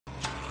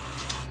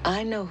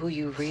I know who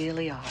you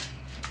really are.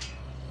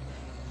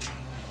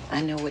 I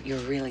know what you're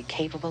really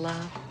capable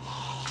of.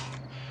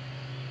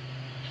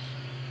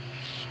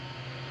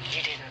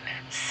 You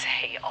didn't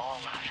say all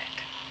of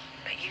it,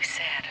 but you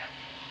said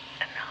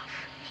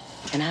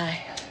enough. And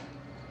I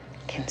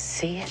can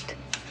see it.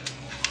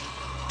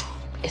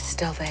 It's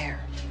still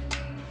there.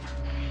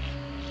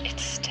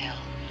 It's still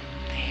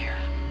there.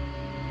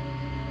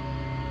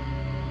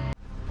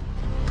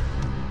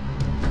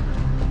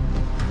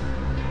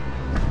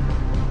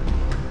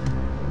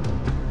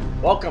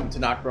 Welcome to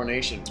NocBro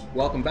Nation.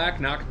 Welcome back,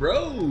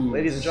 NocBro.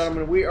 Ladies and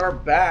gentlemen, we are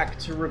back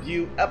to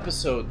review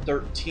episode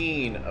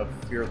 13 of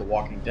Fear of the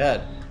Walking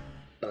Dead.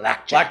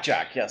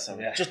 Blackjack, yes, I'm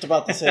just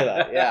about to say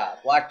that. Yeah,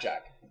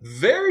 Blackjack.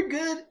 Very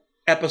good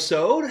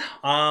episode.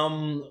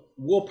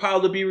 We'll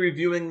probably be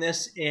reviewing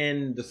this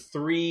in the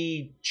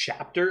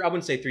I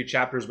wouldn't say 3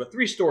 chapters, but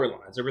 3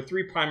 storylines. There were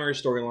 3 primary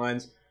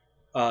storylines.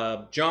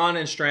 John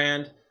and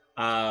Strand,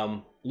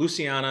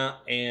 Luciana,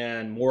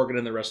 and Morgan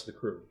and the rest of the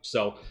crew.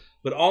 So,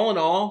 but all in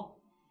all,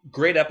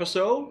 great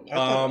episode.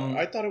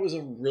 I thought it was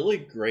a really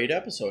great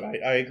episode.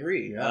 I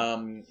agree.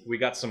 Yeah. We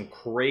got some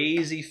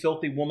crazy,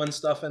 filthy woman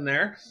stuff in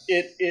there.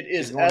 It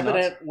is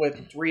evident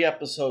with 3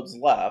 episodes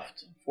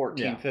left,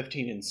 14, Yeah.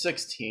 15, and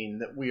 16,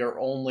 that we are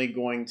only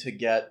going to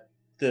get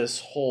this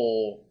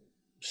whole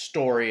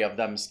story of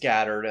them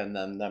scattered and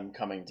then them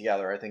coming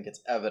together. I think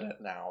it's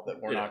evident now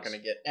that we're not going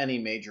to get any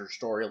major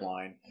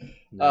storyline.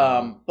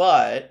 No.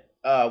 But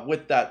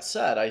with that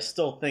said, I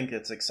still think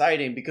it's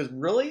exciting because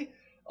really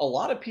a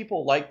lot of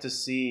people like to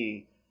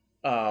see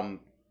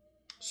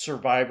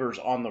survivors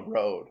on the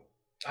road.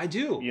 I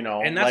do, You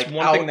know, and that's like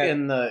one out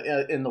thing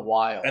that in the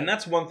wild. And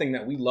that's one thing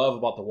that we love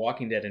about The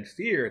Walking Dead and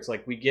Fear. It's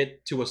like we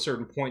get to a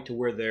certain point to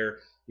where they're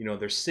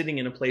sitting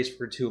in a place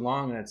for too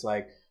long, and it's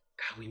like,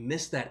 God, we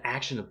miss that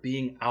action of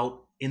being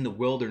out in the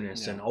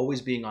wilderness and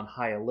always being on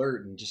high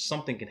alert, and just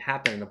something can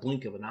happen in a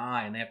blink of an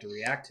eye, and they have to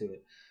react to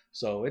it.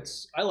 So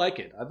I like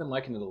it. I've been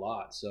liking it a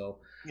lot. So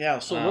yeah,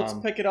 so let's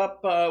pick it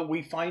up.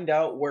 We find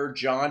out where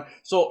John.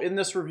 So in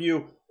this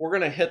review, we're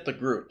gonna hit the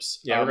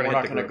groups. Yeah, we're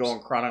not gonna go in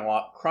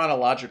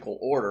chronological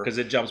order because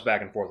it jumps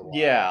back and forth a lot.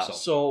 Yeah.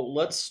 So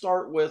let's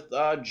start with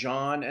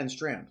John and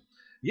Strand.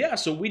 Yeah.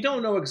 So we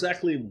don't know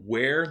exactly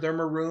where they're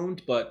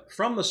marooned, but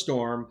from the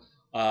storm,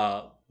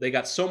 they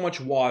got so much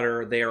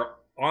water. They are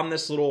on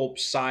this little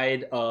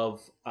side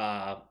of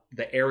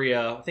the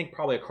area, I think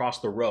probably across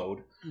the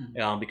road,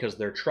 because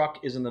their truck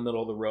is in the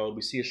middle of the road.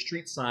 We see a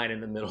street sign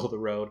in the middle of the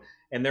road,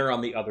 and they're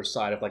on the other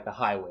side of like the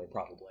highway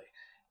probably.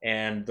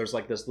 And there's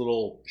like this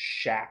little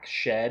shack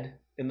shed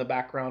in the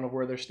background of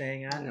where they're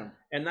staying at. Yeah.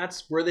 And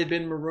that's where they've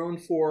been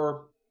marooned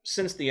for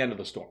since the end of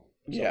the storm.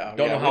 So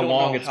don't know how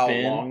long it's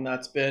been. How long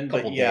that's been, a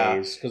couple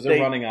days, because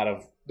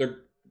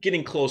they're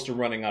getting close to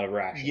running out of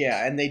rations.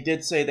 Yeah, and they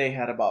did say they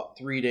had about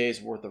 3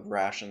 days worth of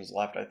rations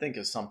left, I think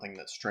is something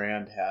that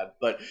Strand had.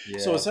 But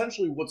so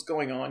essentially what's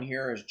going on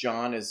here is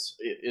John is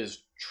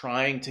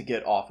trying to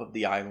get off of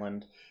the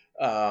island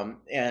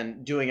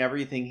and doing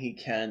everything he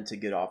can to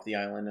get off the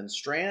island. And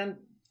Strand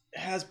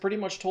has pretty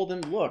much told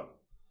him, look,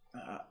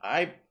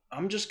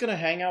 I'm just going to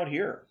hang out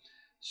here.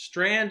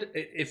 Strand,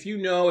 if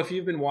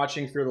you've been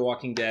watching Fear the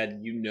Walking Dead,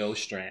 you know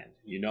Strand.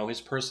 You know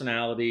his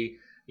personality.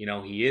 You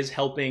know, he is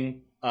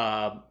helping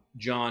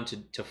John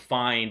to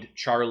find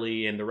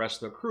Charlie and the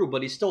rest of the crew,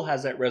 but he still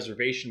has that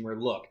reservation where,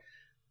 look,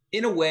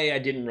 in a way, I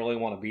didn't really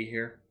want to be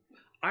here.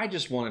 I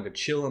just wanted to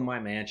chill in my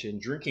mansion,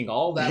 drinking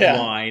all that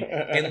wine,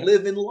 and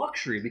live in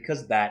luxury,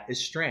 because that is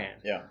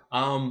Strand. Yeah.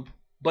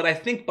 But I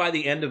think by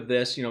the end of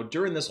this,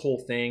 during this whole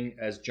thing,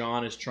 as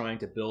John is trying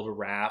to build a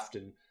raft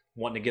and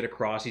wanting to get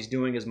across, he's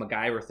doing his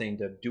MacGyver thing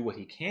to do what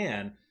he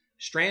can.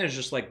 Strand is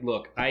just like,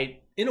 look,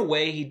 in a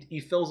way, he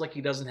feels like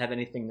he doesn't have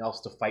anything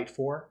else to fight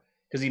for.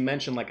 Because he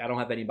mentioned, like, I don't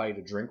have anybody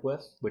to drink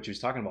with, which he was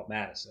talking about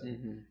Madison.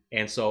 Mm-hmm.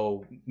 And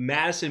so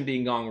Madison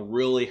being gone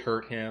really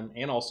hurt him,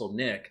 and also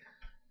Nick.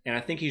 And I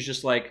think he's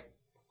just like,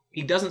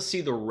 he doesn't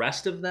see the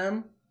rest of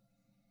them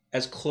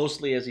as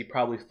closely as he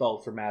probably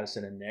felt for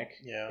Madison and Nick.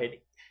 Yeah.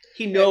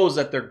 He knows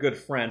that they're good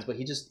friends, but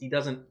he's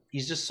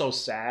just so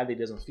sad that he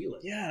doesn't feel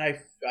it. Yeah, and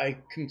I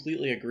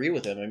completely agree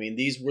with him. I mean,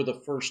 these were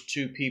the first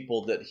 2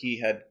 people that he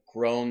had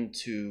grown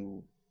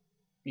to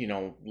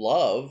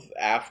love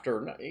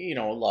after,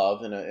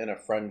 love in a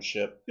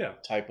friendship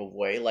type of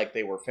way, like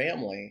they were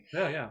family.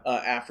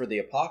 After the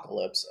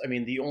apocalypse. I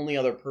mean, the only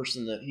other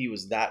person that he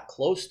was that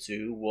close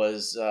to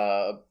was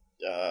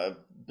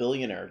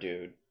billionaire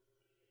dude.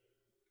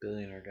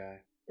 Billionaire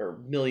guy. Or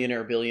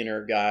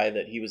billionaire guy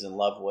that he was in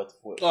love with.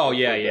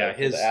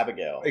 His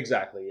Abigail.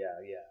 Exactly,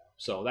 yeah.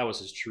 So that was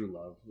his true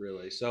love,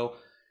 really. So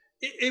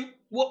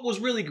what was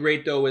really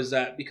great, though, is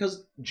that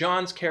because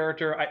John's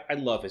character, I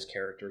love his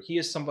character. He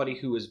is somebody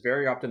who is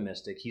very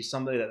optimistic. He's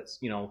somebody that's,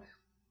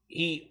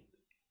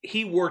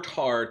 he worked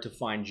hard to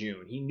find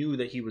June. He knew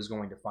that he was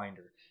going to find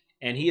her.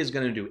 And he is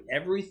going to do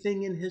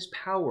everything in his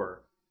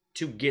power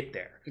to get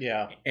there.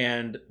 Yeah.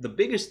 And the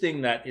biggest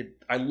thing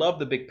I love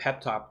the big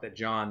pep talk that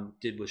John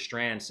did with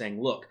Strand,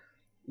 saying, look,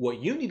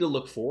 what you need to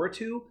look forward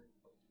to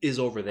is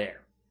over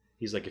there.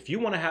 He's like, if you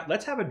want to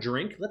let's have a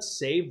drink. Let's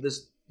save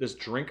this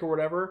drink or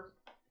whatever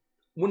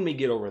when we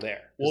get over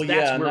there. Well,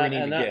 that's where we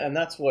need to get. And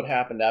that's what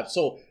happened.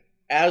 So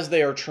as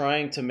they are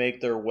trying to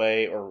make their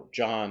way, or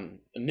John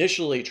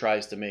initially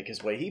tries to make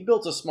his way, he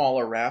builds a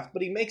smaller raft,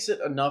 but he makes it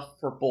enough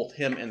for both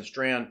him and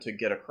Strand to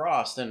get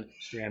across. And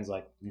Strand's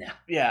like, no.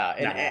 Yeah,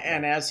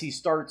 and as he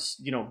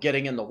starts,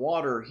 getting in the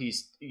water,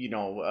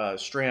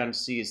 Strand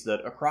sees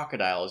that a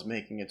crocodile is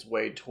making its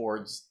way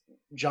towards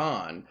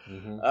John.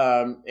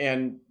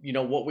 And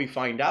what we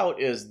find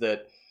out is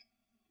that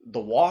the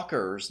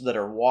walkers that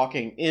are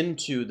walking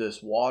into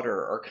this water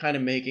are kind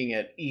of making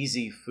it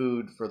easy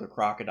food for the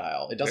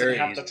crocodile. It doesn't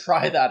have to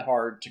try that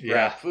hard to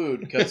grab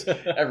food, because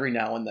every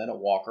now and then a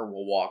walker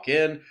will walk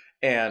in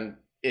and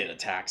it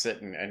attacks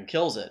it and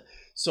kills it.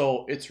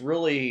 So it's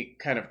really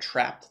kind of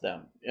trapped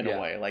them in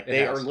a way. Like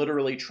they are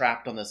literally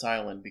trapped on this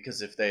island,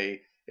 because if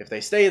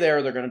they stay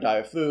there, they're going to die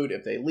of food.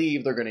 If they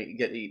leave, they're going to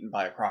get eaten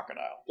by a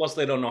crocodile. Plus,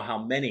 they don't know how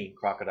many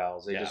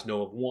crocodiles. They just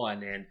know of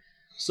one. And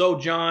so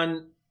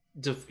John,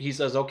 he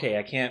says, okay,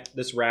 I can't,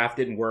 this raft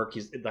didn't work.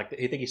 I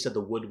think he said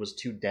the wood was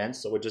too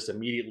dense, so it just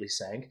immediately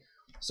sank.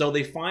 So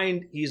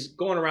he's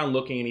going around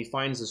looking, and he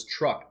finds this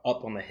truck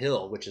up on the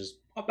hill, which is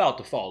about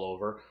to fall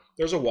over.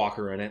 There's a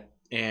walker in it.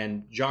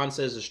 And John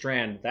says to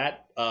Strand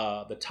that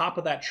the top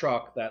of that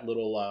truck, that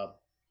little,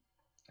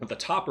 the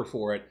topper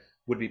for it,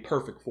 would be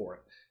perfect for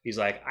it. He's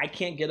like, I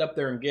can't get up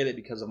there and get it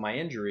because of my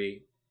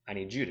injury. I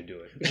need you to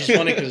do it. Which is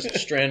funny,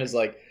 because Strand is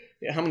like,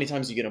 how many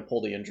times are you going to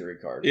pull the injury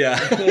card? Yeah.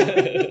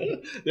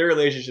 Their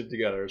relationship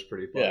together is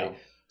pretty funny. Yeah.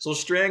 So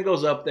Strand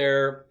goes up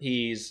there.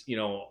 He's,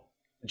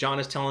 John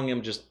is telling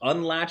him just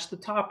unlatch the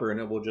topper and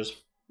it will just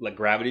let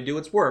gravity do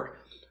its work.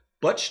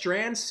 But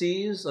Strand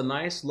sees a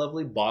nice,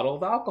 lovely bottle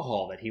of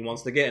alcohol that he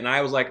wants to get. And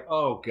I was like,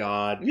 oh,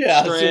 God.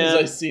 Yeah, Strand, as soon as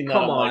I seen that,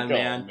 come I'm on, like,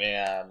 man. Oh,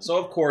 man. So,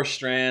 of course,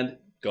 Strand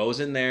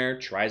goes in there,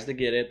 tries to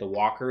get it. The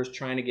walker is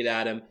trying to get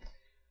at him.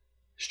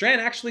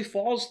 Strand actually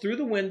falls through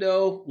the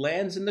window,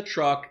 lands in the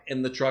truck,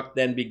 and the truck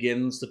then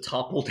begins to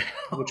topple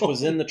down. Which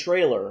was in the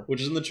trailer.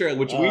 Which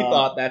we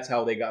thought that's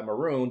how they got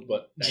marooned,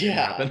 but that didn't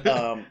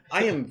happen.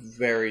 I am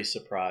very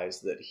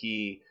surprised that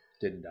he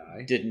didn't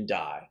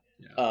die.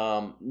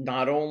 Yeah.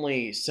 Not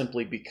only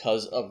simply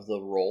because of the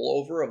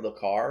rollover of the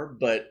car,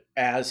 but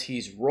as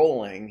he's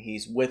rolling,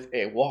 he's with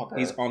a walker.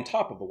 He's on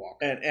top of the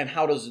walker. And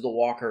how does the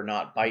walker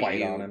not bite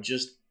you? On him.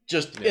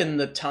 Just in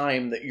the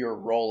time that you're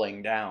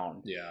rolling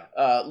down.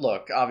 Yeah.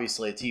 Look,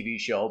 obviously a TV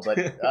show, but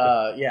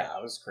yeah,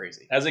 it was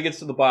crazy. As it gets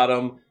to the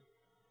bottom,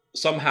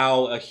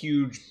 somehow a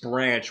huge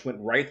branch went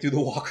right through the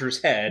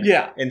walker's head.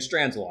 Yeah. And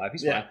Strand's alive.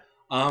 He's fine.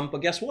 But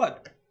guess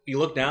what? You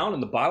look down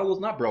and the bottle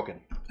was not broken.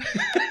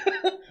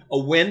 A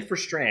win for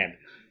Strand.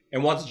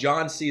 And once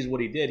John sees what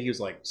he did, he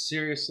was like,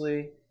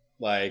 seriously?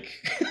 Like,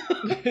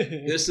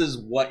 this is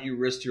what you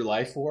risked your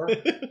life for?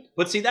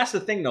 But see, that's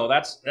the thing, though.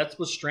 That's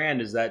what Strand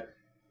is, that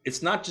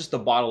it's not just a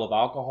bottle of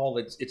alcohol.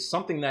 It's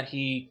something that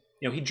he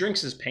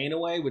drinks his pain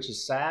away, which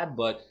is sad,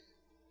 but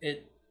I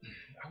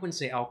wouldn't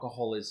say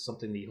alcohol is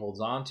something that he holds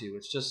on to.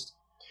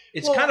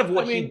 It's kind of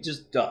what he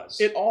just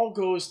does. It all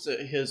goes to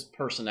his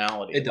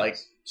personality. It does. Like,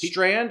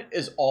 Strand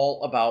is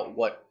all about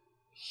what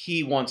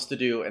he wants to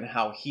do and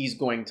how he's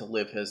going to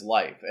live his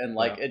life. And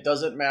it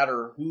doesn't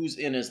matter who's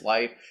in his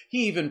life.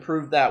 He even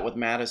proved that with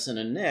Madison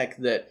and Nick,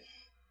 that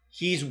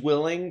he's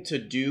willing to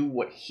do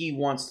what he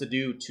wants to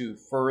do to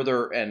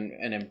further and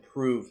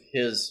improve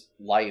his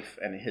life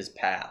and his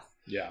path.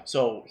 Yeah.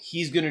 So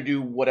he's going to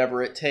do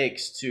whatever it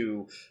takes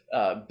to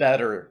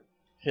better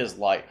his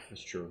life.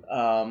 That's true.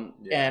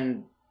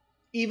 And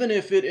even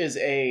if it is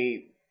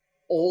a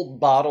old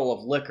bottle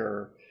of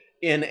liquor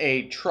in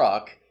a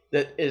truck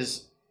that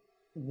is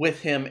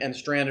with him and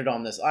stranded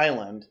on this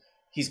island,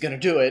 he's going to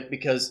do it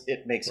because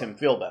it makes him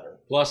feel better.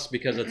 Plus,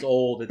 because it's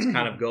old, it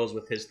kind of goes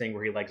with his thing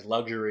where he likes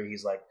luxury.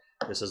 He's like,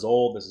 this is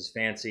old, this is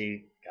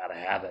fancy, gotta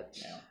have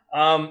it.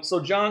 Yeah. So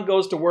John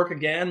goes to work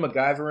again,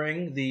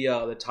 MacGyvering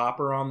the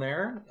topper on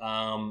there,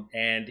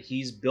 and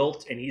he's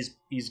built, and he's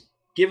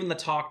given the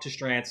talk to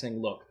Strand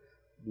saying, look,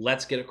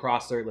 let's get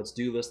across there, let's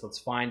do this, let's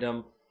find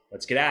him,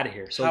 let's get out of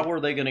here. So how are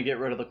they going to get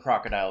rid of the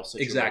crocodile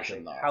situation? Exactly.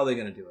 Though? How are they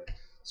going to do it?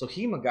 So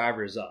he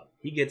MacGyvers up.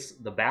 He gets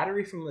the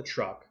battery from the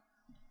truck,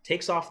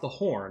 takes off the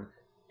horn,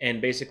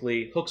 and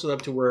basically hooks it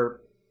up to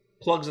where,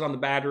 plugs it on the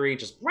battery,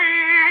 just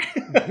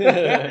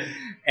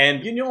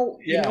and you know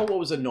what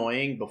was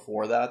annoying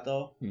before that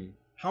though?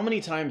 How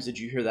many times did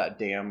you hear that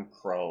damn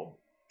crow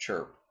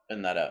chirp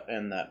in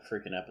that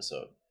freaking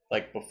episode?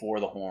 Like before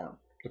the horn.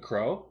 The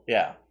crow?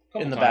 Yeah.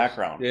 In the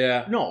background.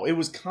 Yeah. No, it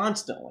was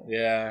constantly.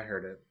 Yeah, I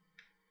heard it.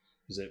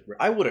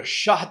 I would have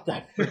shot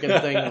that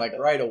freaking thing like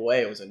right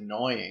away. It was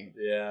annoying.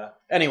 Yeah.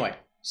 Anyway.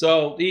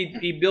 So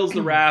he builds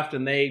the raft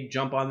and they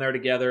jump on there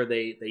together.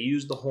 They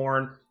use the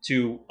horn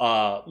to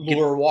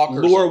lure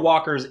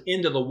walkers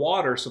into the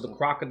water, so the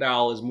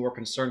crocodile is more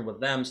concerned with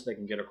them so they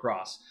can get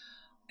across.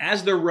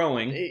 As they're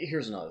rowing...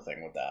 Here's another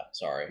thing with that.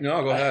 Sorry.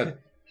 No, go ahead.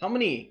 How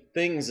many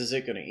things is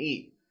it going to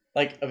eat?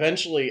 Like,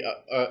 eventually,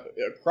 a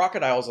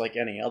crocodile is like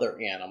any other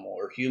animal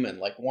or human.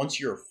 Like, once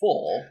you're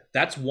full,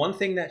 that's one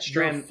thing that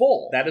Strand you're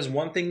full. That is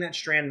one thing that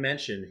Strand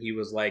mentioned. He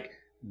was like,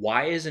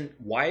 why is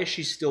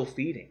she still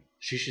feeding?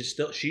 She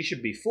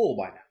should be full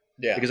by now.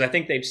 Yeah. Because I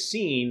think they've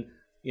seen,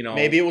 you know,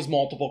 maybe it was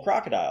multiple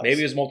crocodiles.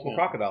 Maybe it was multiple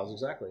crocodiles,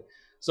 exactly.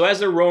 So as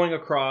they're rowing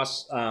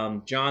across,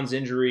 John's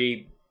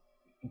injury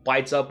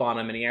bites up on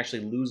him, and he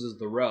actually loses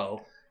the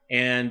row.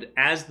 And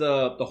as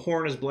the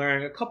horn is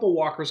blaring, a couple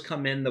walkers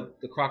come in. The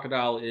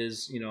crocodile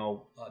is, you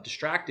know,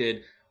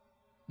 distracted.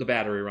 The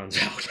battery runs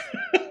out.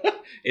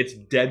 It's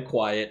dead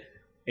quiet.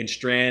 And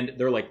Strand,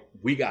 they're like,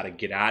 we got to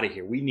get out of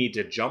here. We need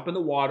to jump in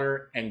the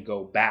water and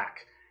go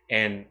back.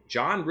 And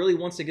John really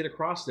wants to get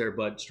across there,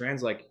 but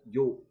Strand's like,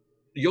 you'll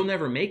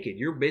never make it.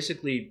 You're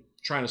basically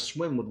trying to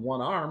swim with one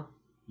arm.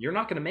 You're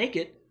not going to make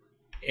it.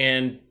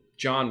 And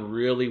John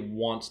really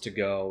wants to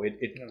go.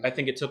 I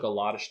think it took a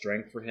lot of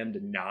strength for him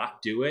to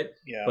not do it.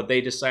 Yeah. But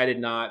they decided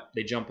not.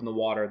 They jump in the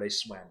water. They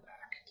swam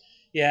back.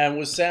 Yeah, and it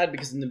was sad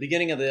because in the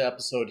beginning of the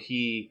episode,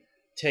 he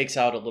takes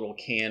out a little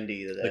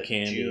candy that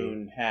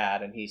June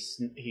had, and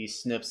he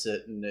snips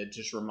it, and it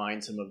just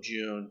reminds him of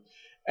June.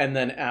 And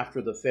then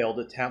after the failed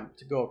attempt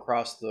to go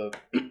across the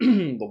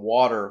the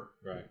water,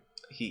 right,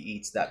 he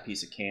eats that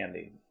piece of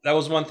candy. That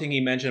was one thing he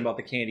mentioned about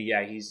the candy.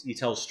 Yeah, he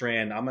tells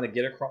Strand, "I'm gonna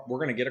get across. We're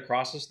gonna get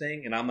across this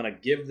thing, and I'm gonna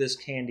give this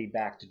candy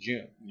back to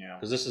June." Yeah,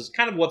 because this is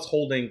kind of what's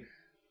holding.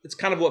 It's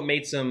kind of what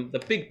makes him. The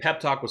big pep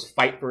talk was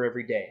fight for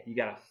every day. You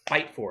gotta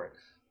fight for it.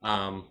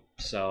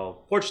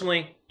 So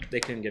fortunately,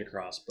 they couldn't get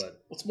across.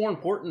 But what's more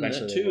important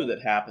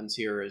that happens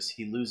here is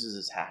he loses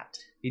his hat.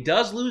 He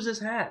does lose his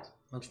hat,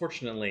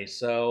 unfortunately.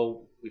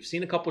 So we've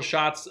seen a couple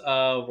shots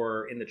of,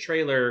 or in the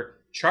trailer,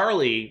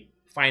 Charlie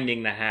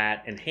finding the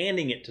hat and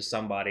handing it to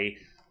somebody.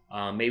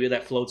 Maybe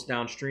that floats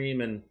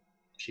downstream and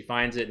she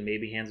finds it and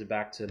maybe hands it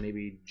back to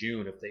maybe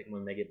June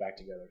when they get back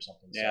together or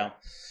something. Yeah.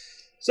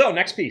 So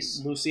next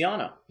piece,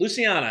 Luciana.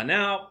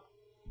 Now,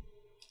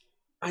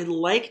 I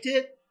liked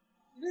it.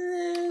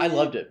 I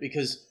loved it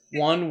because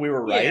one, we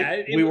were right.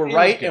 Yeah, we were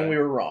right and we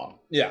were wrong.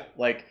 Yeah.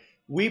 Like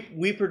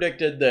we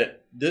predicted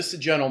that this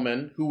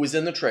gentleman who was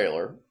in the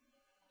trailer,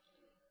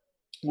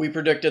 we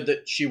predicted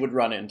that she would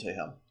run into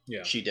him.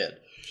 Yeah. She did.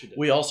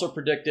 We also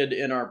predicted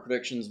in our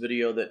predictions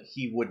video that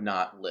he would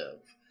not live.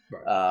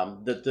 Right.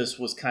 That this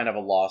was kind of a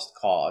lost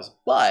cause.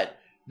 But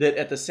that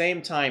at the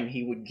same time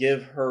he would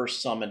give her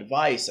some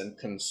advice and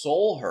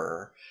console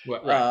her,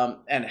 right,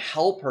 and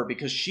help her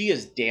because she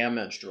is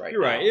damaged right now.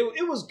 You're right.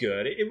 It was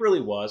good. It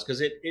really was because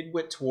it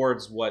went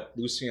towards what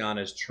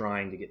Luciana is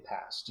trying to get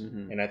past.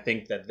 Mm-hmm. And I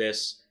think that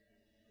this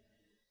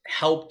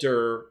helped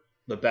her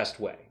the best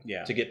way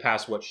to get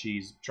past what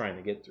she's trying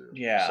to get through.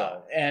 Yeah.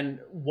 So. And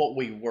what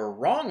we were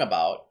wrong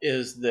about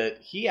is that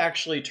he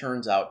actually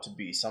turns out to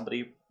be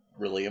somebody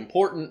really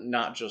important,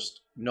 not just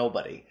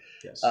nobody.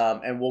 Yes.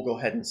 And we'll go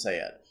ahead and say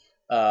it.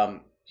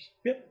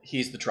 Yep.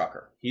 He's the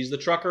trucker. He's the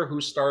trucker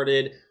who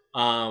started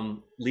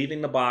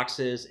leaving the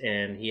boxes,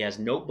 and he has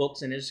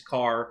notebooks in his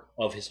car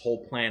of his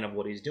whole plan of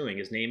what he's doing.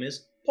 His name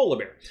is Polar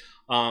Bear.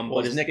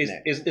 But his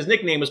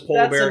nickname is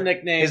Polar Bear. That's a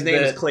nickname. His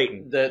name is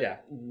Clayton.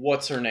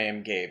 What's her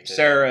name gave to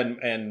Sarah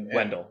and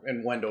Wendell.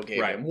 And Wendell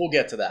gave him. We'll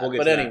get to that.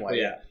 But anyway,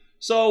 yeah.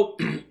 So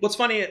what's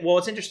funny,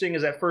 what's interesting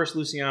is at first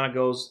Luciana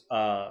goes,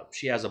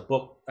 she has a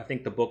book, I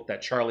think the book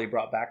that Charlie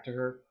brought back to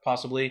her,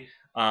 possibly.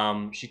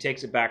 She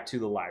takes it back to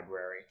the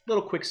library.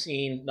 Little quick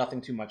scene,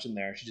 nothing too much in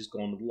there. She's just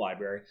going to the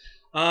library.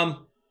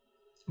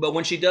 But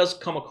when she does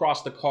come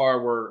across the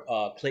car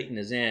where Clayton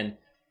is in,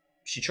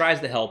 she tries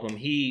to help him.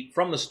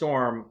 From the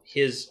storm,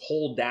 his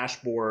whole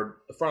dashboard,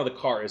 the front of the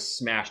car is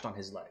smashed on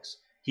his legs.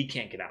 He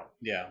can't get out.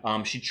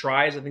 Yeah. She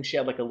tries. I think she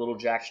had like a little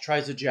jack. She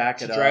tries to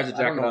jack it up.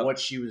 I don't know what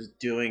she was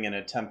doing and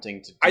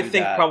attempting to do I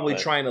think probably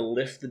trying to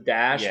lift the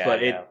dash,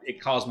 but yeah. it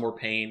caused more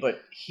pain.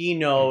 But he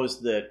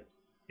knows that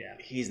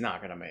he's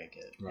not going to make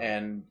it. Right.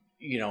 And,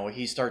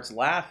 he starts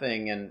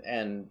laughing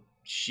and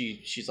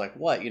she's like,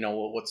 what?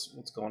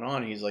 What's going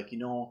on? And he's like,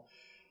 no.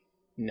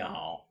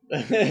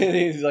 And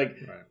he's like,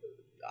 right.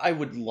 I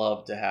would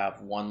love to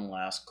have one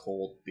last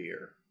cold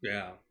beer.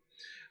 Yeah.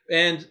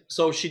 And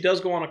so she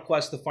does go on a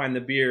quest to find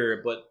the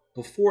beer, but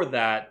before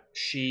that,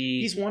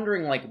 he's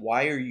wondering, like,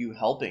 why are you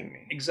helping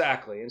me?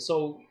 Exactly. And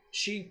so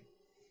she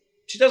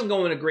doesn't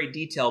go into great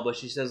detail, but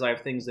she says, I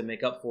have things to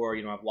make up for.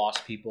 I've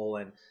lost people.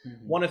 And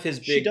one of his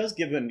big...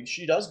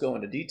 She does go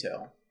into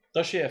detail.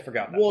 Does she? I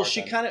forgot that Well, part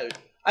she kind of...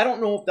 I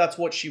don't know if that's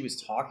what she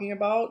was talking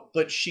about,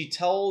 but she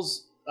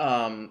tells...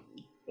 what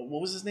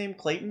was his name?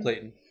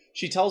 Clayton?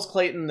 She tells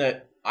Clayton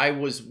that I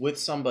was with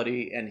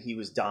somebody and he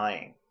was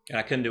dying. And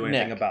I couldn't do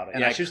anything about it.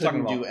 And I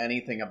couldn't do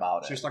anything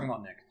about it. She was talking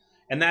about Nick.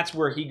 And that's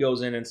where he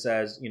goes in and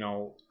says,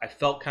 I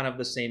felt kind of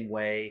the same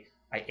way.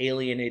 I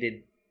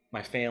alienated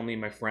my family,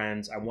 my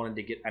friends. I wanted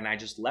to and I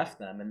just left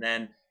them. And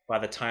then by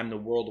the time the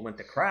world went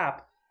to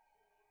crap,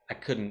 I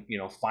couldn't,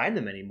 find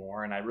them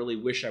anymore. And I really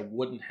wish I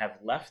wouldn't have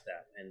left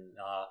them. And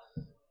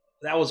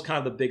that was kind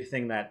of the big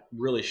thing that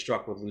really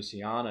struck with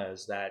Luciana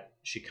is that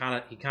he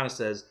kind of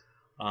says,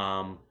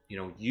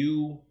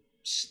 you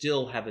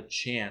still have a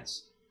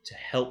chance to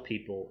help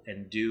people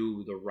and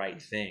do the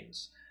right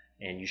things.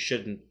 And you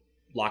shouldn't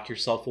lock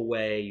yourself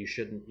away. You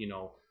shouldn't,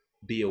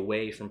 be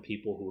away from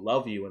people who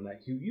love you and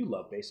that you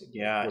love,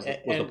 basically. Yeah, was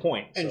the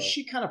point. And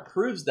she kind of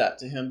proves that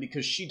to him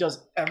because she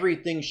does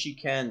everything she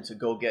can to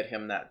go get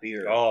him that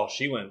beer. Oh,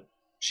 she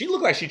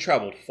looked like she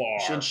traveled far.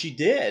 And she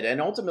did. And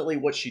ultimately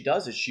what she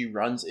does is she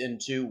runs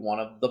into one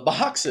of the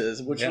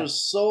boxes, which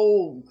was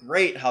so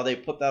great how they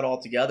put that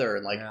all together.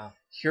 And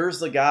here's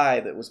the guy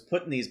that was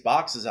putting these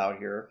boxes out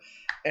here.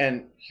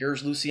 And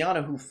here's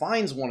Luciana who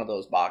finds one of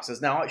those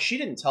boxes. Now, she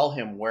didn't tell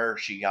him where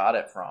she got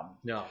it from.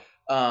 No.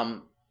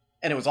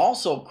 And it was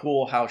also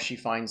cool how she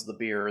finds the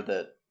beer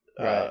that,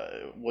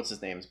 what's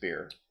his name's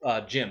beer?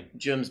 Jim.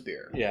 Jim's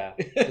beer. Yeah,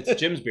 it's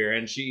Jim's beer.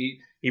 And he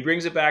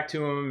brings it back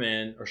to him,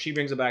 or she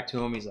brings it back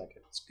to him. He's like,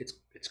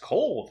 it's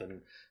cold. And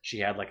she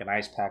had like an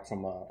ice pack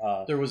from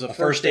there was a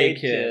first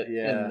aid kit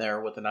in there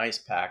with an ice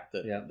pack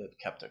that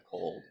kept it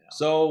cold. Yeah.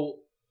 So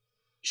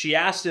she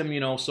asked him,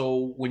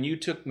 so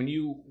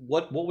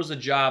what was the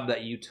job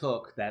that you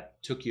took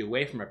you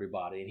away from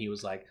everybody? And he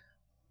was like,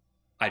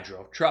 I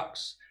drove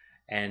trucks.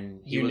 And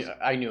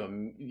I knew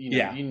him. You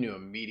knew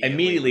immediately.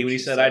 Immediately when he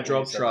said I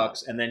drove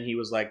trucks, and then he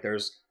was like,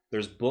 "There's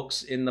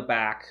books in the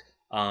back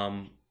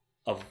of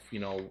I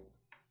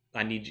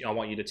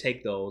want you to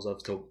take those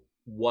of to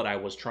what I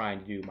was trying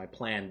to do, my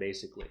plan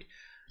basically."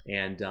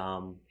 And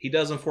he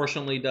does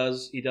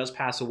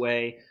pass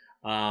away.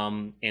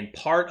 And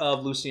part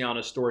of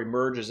Luciana's story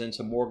merges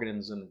into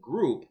Morgan's in the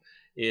group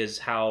is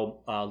how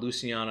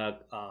Luciana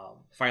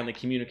finally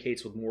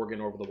communicates with Morgan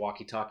over the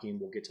walkie-talkie,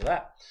 and we'll get to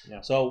that.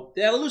 Yeah. So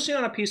the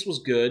Luciana piece was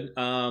good.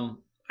 I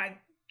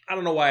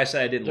don't know why I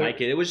said I didn't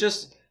like it. It was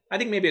just, I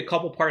think maybe a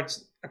couple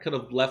parts I could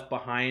have left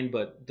behind,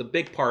 but the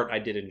big part I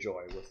did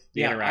enjoy with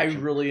the interaction.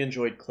 I really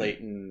enjoyed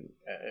Clayton.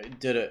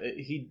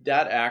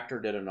 That actor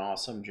did an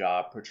awesome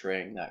job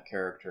portraying that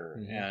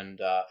character, and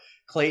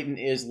Clayton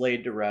is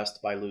laid to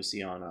rest by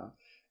Luciana,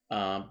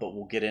 but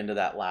we'll get into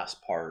that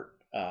last part.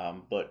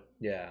 But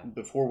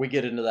before we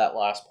get into that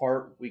last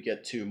part, we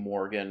get to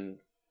Morgan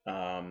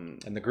and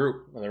the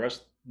group and the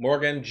rest.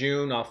 Morgan,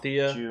 June,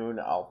 Althea,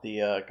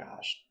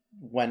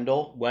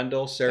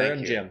 Wendell, Sarah,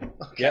 and Jim.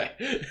 Okay.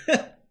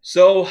 Yeah.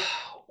 So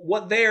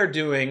what they are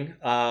doing,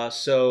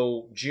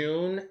 so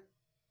June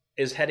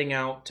is heading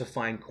out to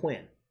find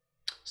Quinn.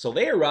 So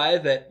they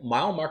arrive at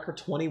mile marker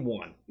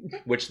 21,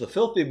 which the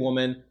filthy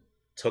woman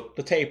took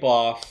the tape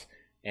off,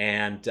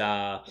 and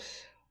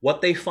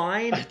what they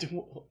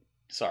find...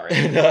 Sorry.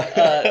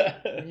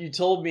 You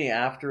told me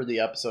after the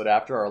episode,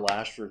 after our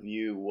last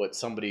review, what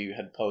somebody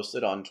had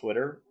posted on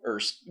Twitter, or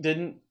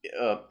didn't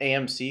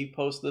AMC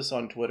post this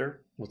on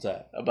Twitter? What's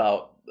that?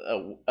 About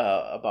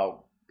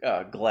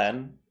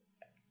Glenn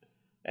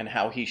and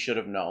how he should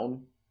have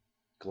known.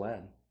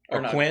 Glenn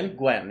or Quinn?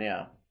 Gwen,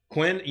 yeah.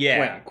 Quinn,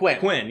 yeah.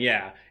 Quinn,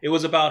 yeah. It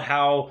was about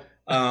how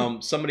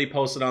somebody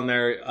posted on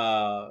there.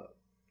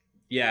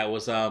 It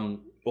was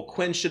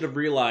Quinn should have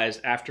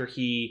realized after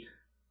he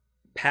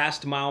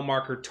passed mile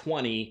marker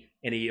 20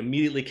 and he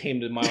immediately came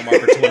to mile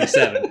marker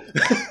 27.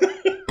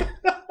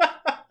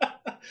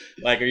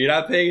 Like, are you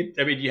not paying?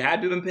 I mean, you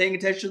had to have been paying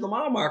attention to the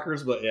mile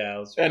markers, but yeah, it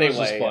was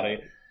just funny.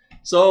 Yeah.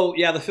 So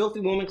yeah, the filthy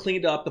woman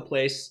cleaned up the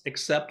place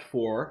except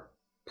for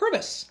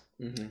Purvis.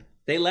 Mm-hmm.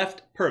 They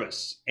left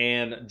Purvis,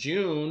 and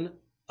June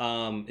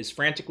is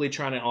frantically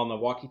trying to, on the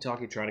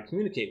walkie-talkie, trying to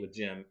communicate with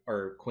Jim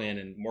or Quinn,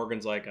 and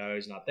Morgan's like, oh,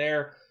 he's not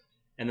there.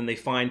 And then they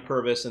find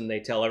Purvis and they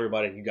tell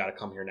everybody, you got to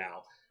come here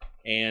now.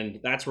 And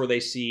that's where they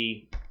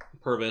see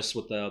Purvis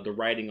with the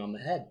writing on the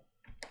head.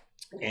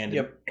 And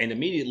and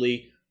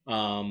immediately,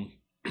 who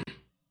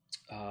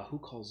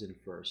calls in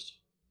first?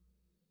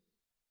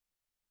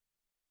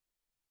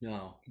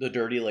 No. The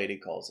dirty lady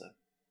calls in.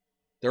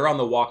 They're on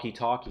the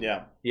walkie-talkie.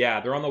 Yeah. Yeah,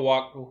 they're on the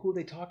walk. Who are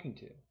they talking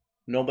to?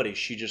 Nobody.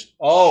 She just...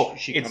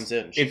 she comes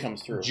in. She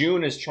comes through.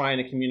 June is trying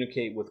to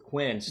communicate with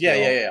Quinn still.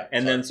 Yeah.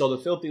 And then so the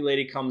filthy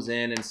lady comes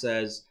in and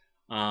says,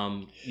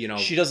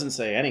 She doesn't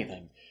say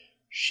anything.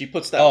 She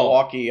puts that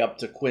walkie up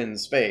to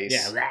Quinn's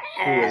face,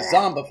 who is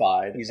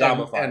zombified. He's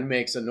zombified. And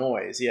makes a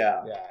noise,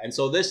 yeah. And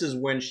so this is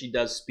when she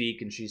does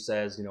speak, and she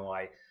says,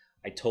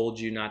 I told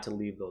you not to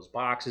leave those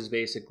boxes,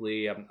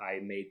 basically. I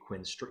made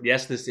Quinn...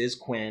 Yes, this is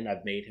Quinn.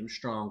 I've made him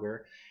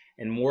stronger.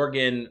 And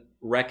Morgan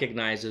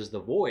recognizes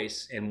the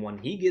voice, and when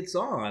he gets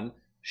on,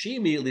 she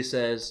immediately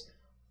says,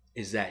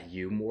 is that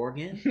you,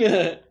 Morgan?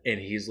 And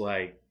he's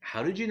like,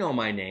 how did you know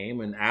my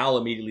name? And Al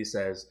immediately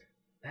says,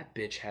 that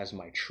bitch has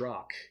my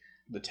truck.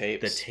 The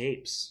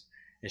tapes.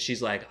 And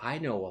she's like, I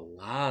know a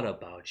lot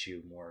about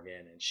you,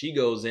 Morgan. And she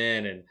goes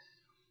in, and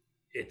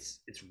it's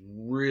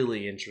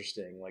really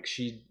interesting. Like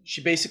she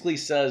basically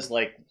says,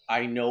 like,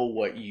 I know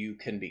what you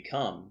can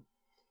become.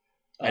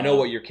 I know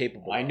what you're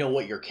capable of. I know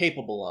what you're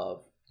capable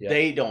of. Yep.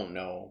 They don't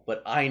know,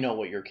 but I know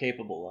what you're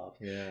capable of.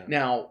 Yeah.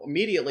 Now,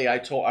 immediately I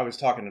was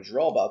talking to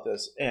Jarrell about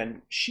this,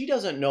 and she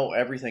doesn't know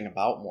everything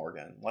about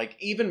Morgan. Like,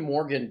 even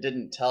Morgan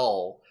didn't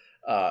tell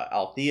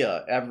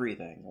Althea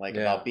everything,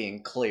 about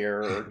being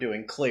clear or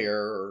doing clear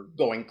or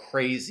going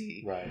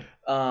crazy. Right.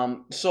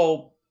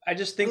 So I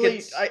just think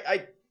really,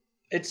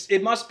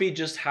 It must be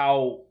just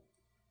how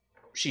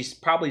she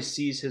probably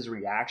sees his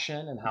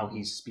reaction and how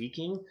he's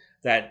speaking,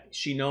 that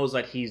she knows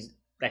that he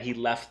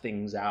left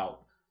things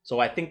out. So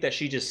I think that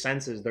she just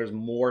senses there's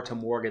more to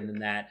Morgan than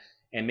that.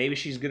 And maybe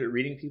she's good at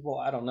reading people.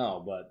 I don't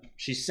know, but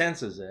she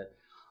senses it.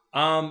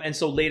 And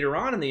so later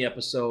on in the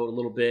episode, a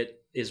little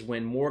bit, is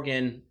when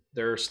Morgan,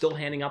 they're still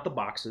handing out the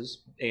boxes.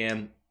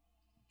 And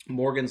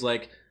Morgan's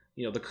like,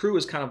 you know, the crew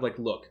is kind of like,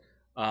 look,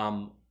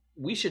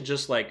 we should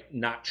just like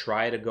not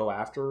try to go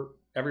after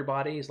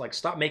everybody. He's like,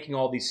 stop making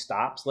all these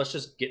stops. Let's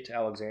just get to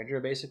Alexandria,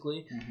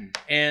 basically.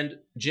 And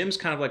Jim's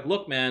kind of like,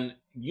 look, man,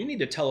 you need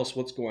to tell us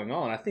what's going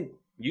on. I think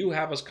you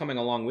have us coming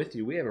along with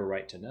you. We have a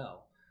right to know.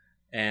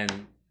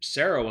 And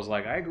Sarah was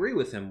like, I agree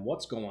with him.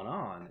 What's going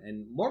on?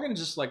 And Morgan's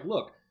just like,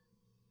 look,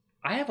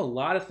 I have a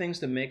lot of things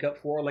to make up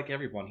for, like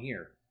everyone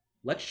here.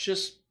 Let's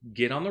just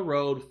get on the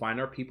road, find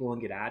our people,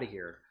 and get out of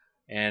here.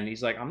 And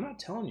he's like, I'm not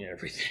telling you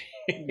everything.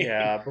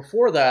 Yeah,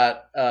 before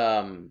that,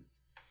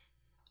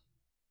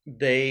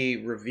 they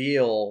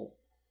reveal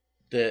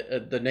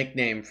the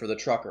nickname for the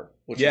trucker,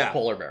 which is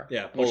Polar Bear.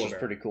 Yeah, Polar which Bear. is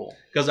pretty cool.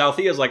 Because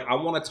Althea's like, I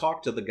want to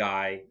talk to the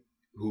guy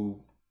who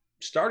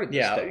started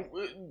this thing.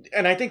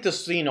 And I think the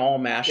scene all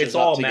mashes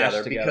up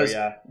together because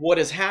what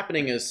is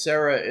happening is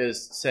Sarah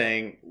is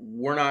saying,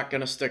 we're not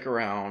going to stick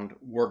around.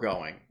 We're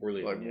going. We're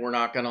leaving. Like, we're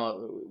not going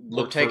to...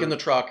 We're taking the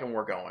truck and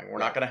we're going. We're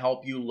not going to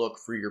help you look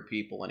for your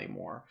people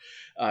anymore.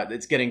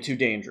 It's getting too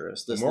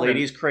dangerous. This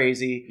lady's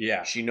crazy.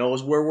 Yeah. She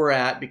knows where we're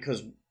at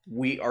because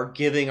we are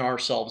giving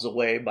ourselves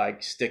away by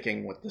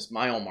sticking with this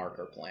mile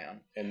marker plan.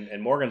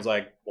 And Morgan's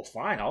like, well,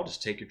 fine. I'll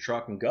just take your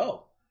truck and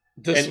go.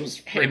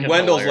 And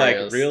Wendell's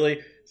hilarious. like,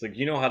 really? It's like,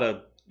 you know how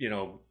to,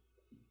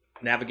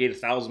 navigate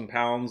 1,000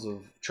 pounds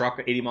of truck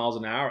at 80 miles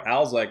an hour?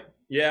 Al's like,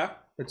 yeah,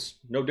 it's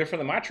no different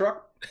than my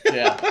truck.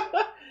 Yeah.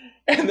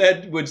 And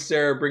then when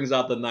Sarah brings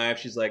out the knife,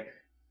 she's like,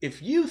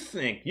 if you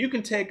think you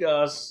can take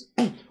us...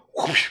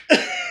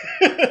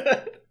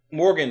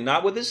 Morgan,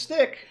 not with his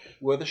stick,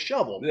 with a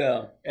shovel.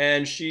 Yeah.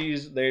 And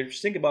they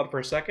think about it for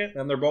a second,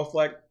 and they're both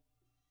like,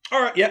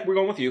 all right, yeah, we're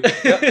going with you.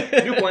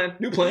 Yep.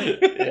 New plan.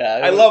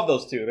 Yeah, I love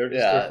those two.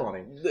 They're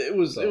funny. It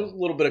was a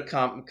little bit of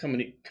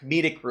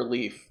comedic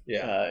relief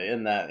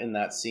in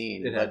that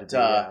scene. It had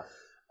to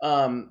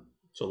be,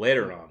 so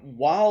later on,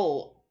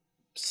 while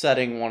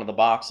setting one of the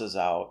boxes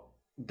out,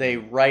 they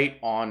write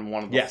on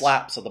one of the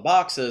flaps of the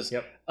boxes,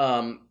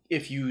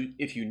 if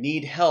you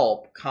need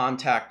help,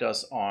 contact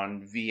us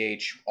on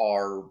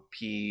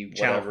VHRP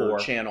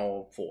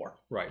channel 4.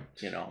 Right.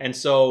 You know. And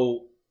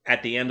so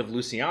at the end of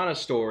Luciana's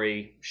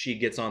story, she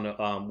gets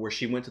on where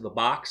she went to the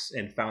box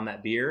and found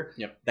that beer.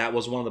 Yep. That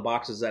was one of the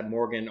boxes that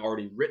Morgan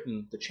already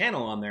written the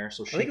channel on there.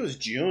 So I think it was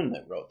June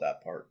that wrote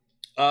that part.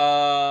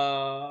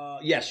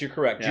 Yes, you're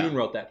correct. Yeah. June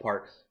wrote that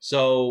part.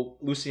 So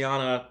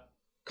Luciana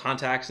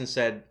contacts and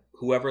said,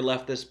 whoever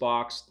left this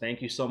box,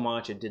 thank you so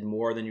much. It did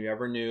more than you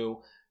ever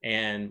knew.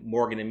 And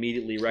Morgan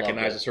immediately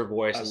recognizes her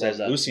voice and says,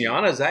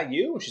 Luciana, is that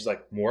you? And she's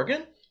like,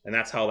 Morgan? And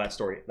that's how her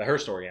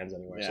story ends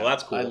anyway. Yeah, so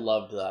that's cool. I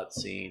loved that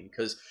scene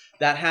because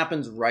that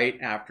happens right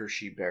after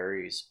she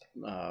buries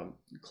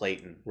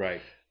Clayton. Right.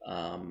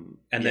 And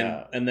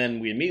then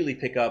we immediately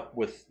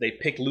they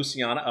pick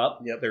Luciana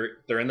up. Yep.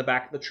 They're in the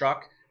back of the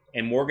truck,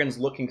 and Morgan's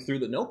looking through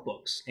the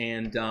notebooks,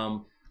 and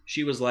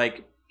she was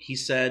like, he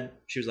said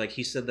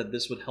that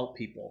this would help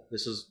people.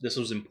 This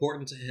was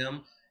important to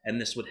him,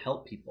 and this would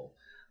help people.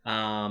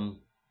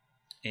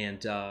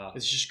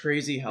 It's just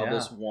crazy how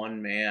this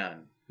one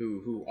man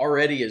who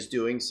already is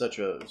doing such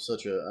an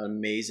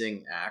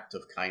amazing act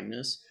of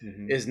kindness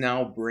is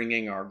now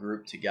bringing our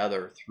group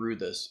together through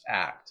this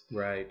act.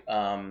 Right.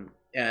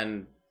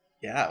 And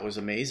yeah, it was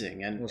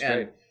amazing. And, it was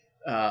great.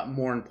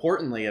 More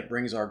importantly, it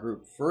brings our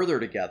group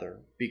further together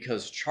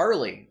because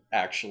Charlie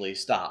actually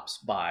stops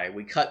by.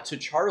 We cut to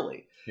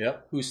Charlie,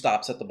 who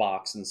stops at the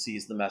box and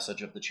sees the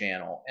message of the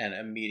channel and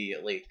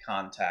immediately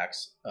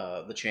contacts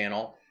the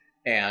channel.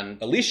 And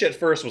Alicia at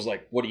first was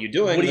like, what are you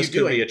doing? This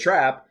could be a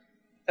trap.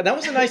 And that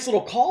was a nice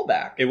little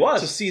callback. It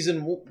was. To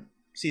season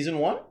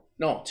 1?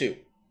 No, 2.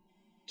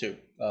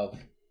 Of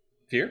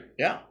Fear?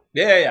 Yeah.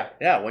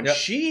 Yeah. When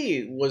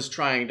she was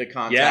trying to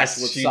contact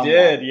with she someone.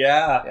 did.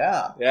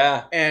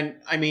 Yeah. And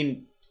I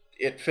mean,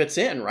 it fits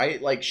in,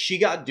 right? Like she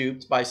got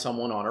duped by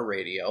someone on a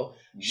radio.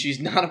 She's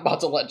not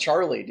about to let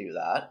Charlie do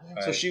that.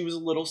 Right. So she was a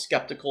little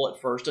skeptical at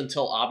first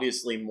until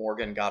obviously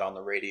Morgan got on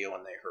the radio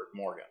and they heard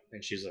Morgan.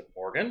 And she's like,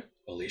 Morgan?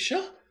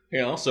 Alicia?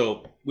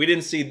 So we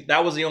didn't see,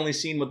 that was the only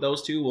scene with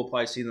those two. We'll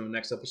probably see them in the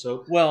next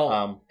episode.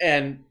 Well,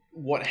 and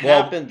what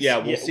happens...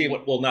 we'll see.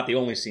 Not the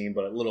only scene,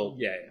 but a little...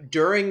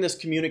 During this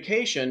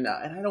communication,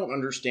 and I don't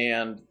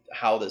understand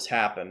how this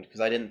happened,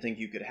 because I didn't think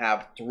you could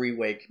have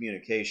three-way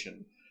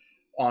communication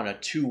on a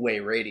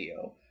two-way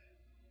radio.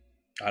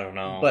 I don't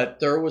know. But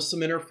there was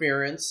some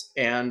interference,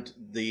 and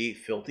the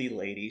filthy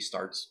lady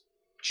starts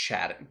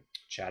chatting.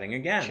 Chatting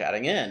again.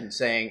 Chatting in,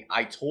 saying,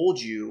 I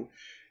told you...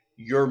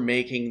 You're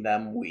making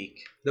them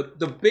weak.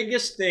 The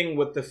biggest thing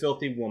with the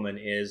filthy woman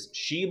is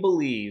she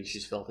believes...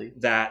 She's filthy.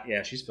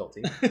 She's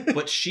filthy.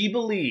 But she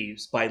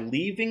believes by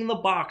leaving the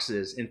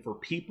boxes and for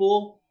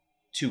people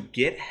to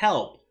get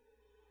help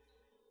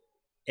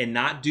and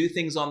not do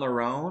things on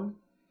their own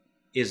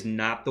is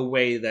not the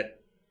way that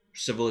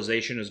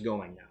civilization is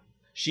going now.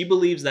 She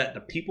believes that the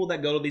people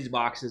that go to these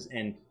boxes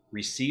and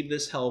receive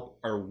this help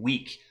are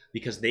weak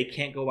because they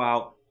can't go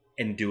out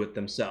and do it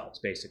themselves,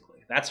 basically.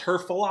 That's her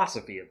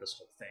philosophy of this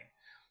whole thing.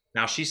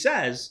 Now, she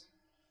says,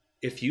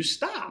 if you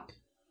stop,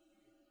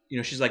 you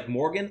know, she's like,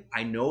 Morgan,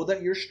 I know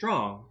that you're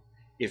strong.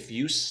 If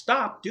you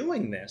stop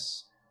doing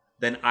this,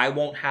 then I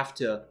won't have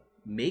to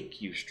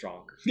make you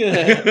stronger.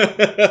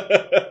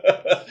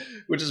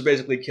 Which is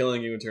basically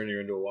killing you and turning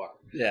you into a walker.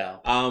 Yeah.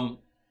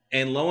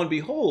 And lo and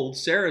behold,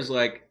 Sarah's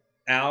like,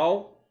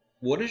 Al,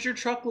 what does your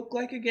truck look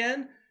like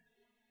again?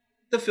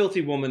 The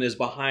filthy woman is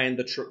behind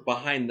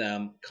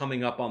them,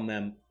 coming up on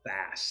them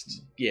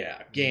fast.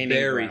 Yeah, gaining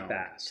very ground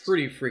fast,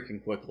 pretty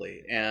freaking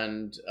quickly.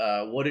 And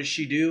what does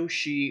she do?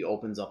 She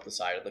opens up the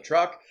side of the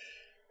truck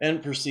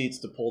and proceeds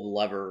to pull the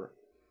lever.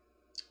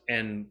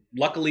 And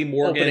luckily,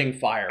 Morgan opening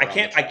fire. I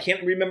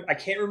can't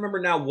remember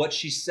now what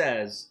she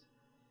says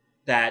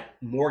that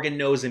Morgan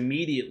knows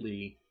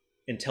immediately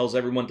and tells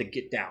everyone to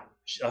get down.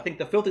 I think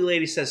the filthy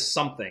lady says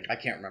something. I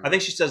can't remember. I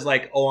think she says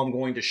like, "Oh, I'm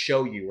going to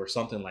show you," or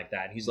something like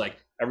that. And he's like,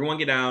 "Everyone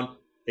get down."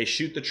 They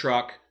shoot the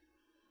truck,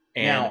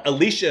 and now,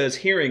 Alicia is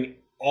hearing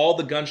all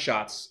the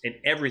gunshots and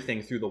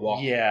everything through the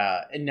wall.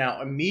 Yeah, and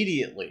now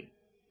immediately,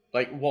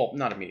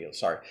 not immediately.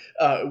 Sorry.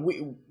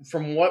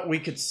 From what we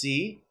could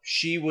see,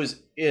 she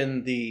was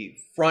in the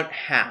front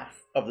half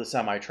of the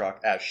semi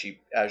truck as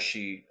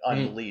she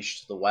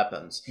unleashed the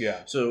weapons.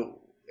 Yeah. So.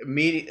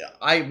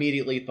 I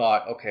immediately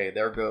thought, okay,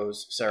 there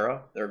goes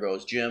Sarah, there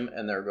goes Jim,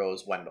 and there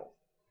goes Wendell.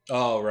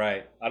 Oh,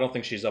 right. I don't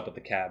think she's up at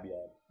the cab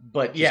yet.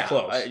 But she's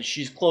close.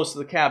 She's close to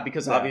the cab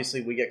because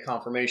obviously we get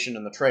confirmation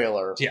in the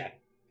trailer. Yeah.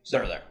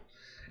 They're there.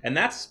 And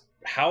that's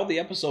how the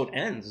episode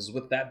ends, is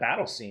with that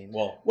battle scene.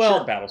 Well,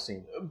 short battle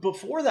scene.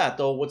 Before that,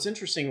 though, what's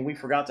interesting, and we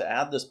forgot to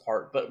add this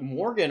part, but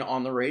Morgan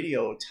on the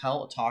radio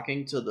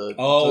talking to the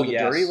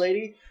dirty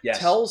lady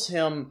tells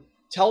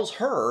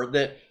her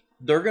that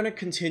they're going to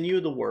continue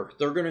the work.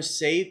 They're going to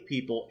save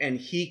people, and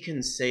he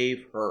can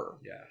save her.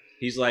 Yeah.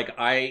 He's like,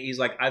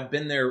 I've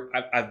been there.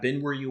 I've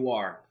been where you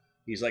are.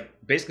 He's like,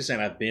 basically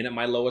saying, I've been at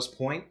my lowest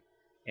point,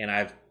 and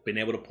I've been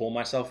able to pull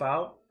myself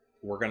out.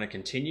 We're going to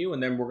continue,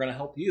 and then we're going to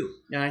help you.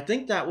 And I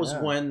think that was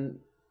when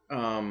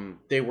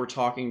they were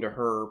talking to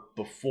her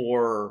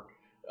before,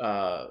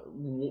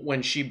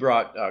 when she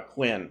brought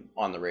Quinn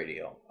on the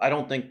radio. I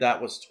don't think that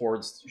was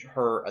towards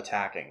her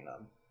attacking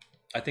them.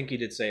 I think he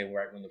did say it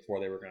right before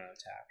they were going to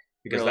attack.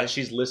 Because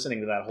she's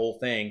listening to that whole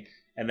thing,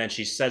 and then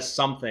she says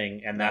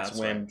something, and that's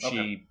when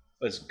she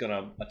is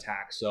gonna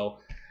attack. So,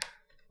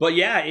 but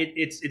yeah,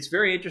 it's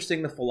very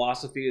interesting, the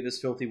philosophy of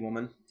this filthy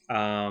woman.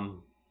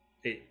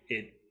 The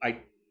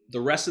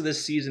rest of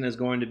this season is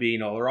going to be,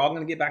 they're all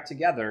going to get back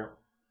together,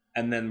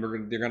 and then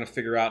they're going to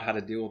figure out how to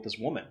deal with this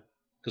woman.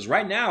 Because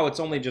right now it's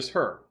only just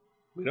her.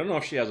 We don't know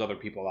if she has other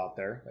people out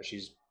there that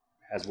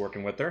has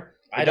working with her.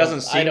 It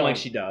doesn't seem like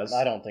she does.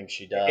 I don't think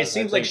she does. It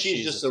seems like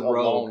she's just a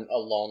rogue. A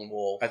lone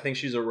wolf. I think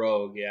she's a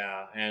rogue,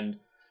 yeah. And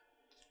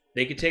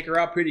they could take her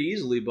out pretty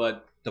easily,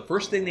 but the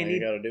first thing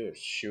you got to do is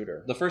shoot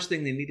her. The first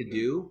thing they need to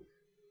do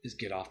is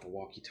get off the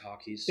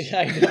walkie-talkies. Yeah,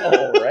 I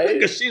know, right?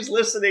 Because she's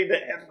listening to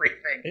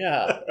everything.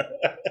 Yeah.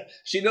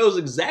 She knows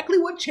exactly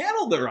what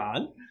channel they're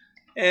on,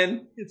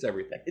 and it's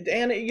everything.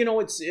 And,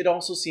 it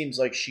also seems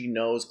like she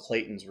knows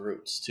Clayton's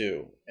roots,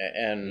 too.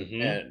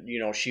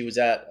 And she was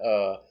at...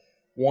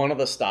 one of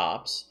the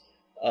stops.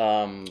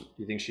 Do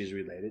you think she's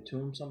related to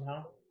him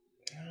somehow?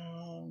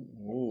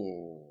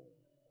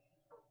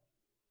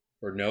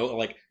 Or no?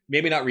 Like,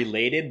 maybe not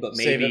related, but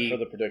maybe... Save it for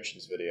the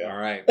predictions video. All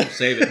right, we'll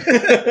save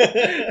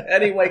it.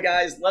 Anyway,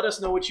 guys, let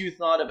us know what you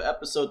thought of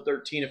episode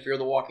 13 of Fear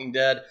the Walking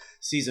Dead,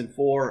 season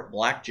 4,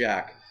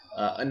 Blackjack.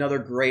 Another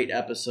great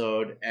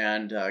episode,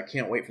 and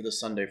can't wait for this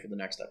Sunday for the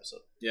next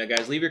episode. Yeah,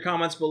 guys, leave your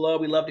comments below.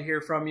 We love to hear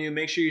from you.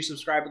 Make sure you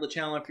subscribe to the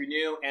channel if you're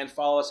new, and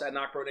follow us at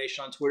NocBro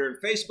Nation on Twitter and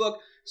Facebook.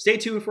 Stay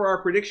tuned for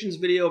our predictions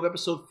video of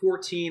episode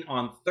 14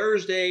 on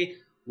Thursday.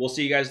 We'll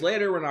see you guys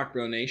later. We're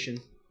NocBro Nation.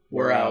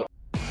 We're out.